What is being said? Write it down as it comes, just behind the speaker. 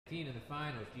in the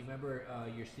finals, do you remember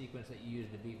your sequence that you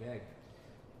used to beat Veg?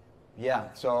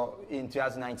 Yeah, so in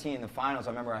 2019, in the finals, I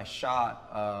remember I shot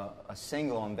a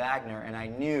single on Wagner, and I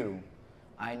knew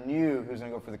he was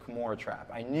going to go for the Kimura trap.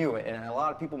 I knew it, and a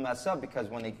lot of people mess up because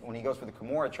when he goes for the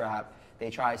Kimura trap, they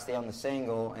try to stay on the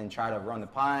single and try to run the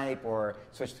pipe or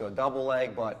switch to a double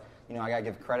leg, but you know, I got to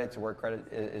give credit to where credit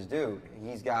is due.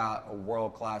 He's got a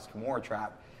world-class Kimura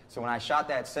trap. So when I shot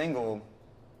that single,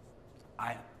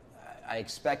 I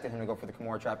expected him to go for the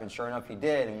Kimura trap, and sure enough, he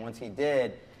did. And once he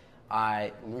did,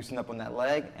 I loosened up on that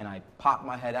leg, and I popped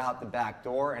my head out the back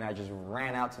door, and I just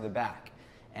ran out to the back.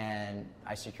 And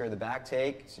I secured the back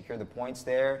take, secured the points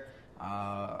there,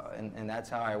 and that's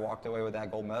how I walked away with that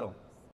gold medal.